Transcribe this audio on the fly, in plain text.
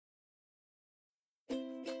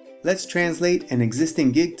Let's translate an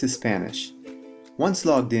existing gig to Spanish. Once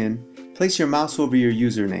logged in, place your mouse over your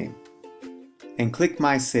username and click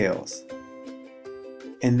My Sales,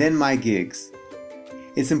 and then My Gigs.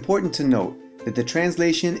 It's important to note that the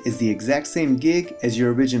translation is the exact same gig as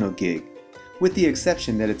your original gig, with the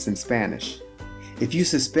exception that it's in Spanish. If you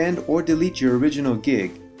suspend or delete your original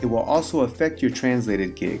gig, it will also affect your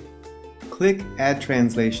translated gig. Click Add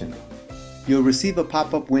Translation. You'll receive a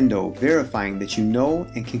pop-up window verifying that you know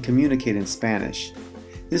and can communicate in Spanish.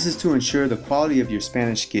 This is to ensure the quality of your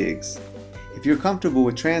Spanish gigs. If you're comfortable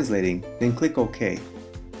with translating, then click OK.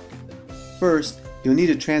 First, you'll need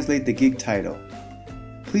to translate the gig title.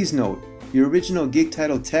 Please note, your original gig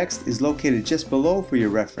title text is located just below for your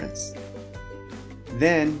reference.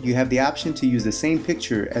 Then, you have the option to use the same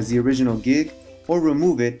picture as the original gig or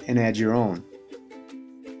remove it and add your own.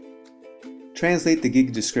 Translate the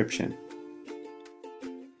gig description.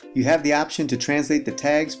 You have the option to translate the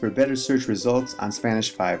tags for better search results on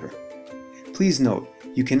Spanish Fiverr. Please note,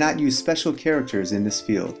 you cannot use special characters in this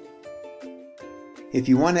field. If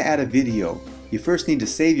you want to add a video, you first need to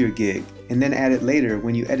save your gig and then add it later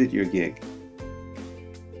when you edit your gig.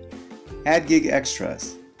 Add gig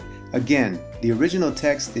extras. Again, the original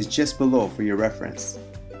text is just below for your reference.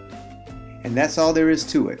 And that's all there is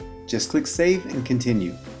to it. Just click Save and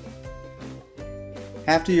continue.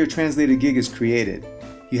 After your translated gig is created,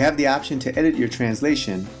 you have the option to edit your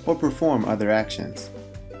translation or perform other actions.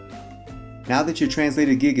 Now that your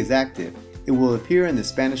translated gig is active, it will appear in the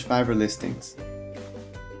Spanish Fiverr listings.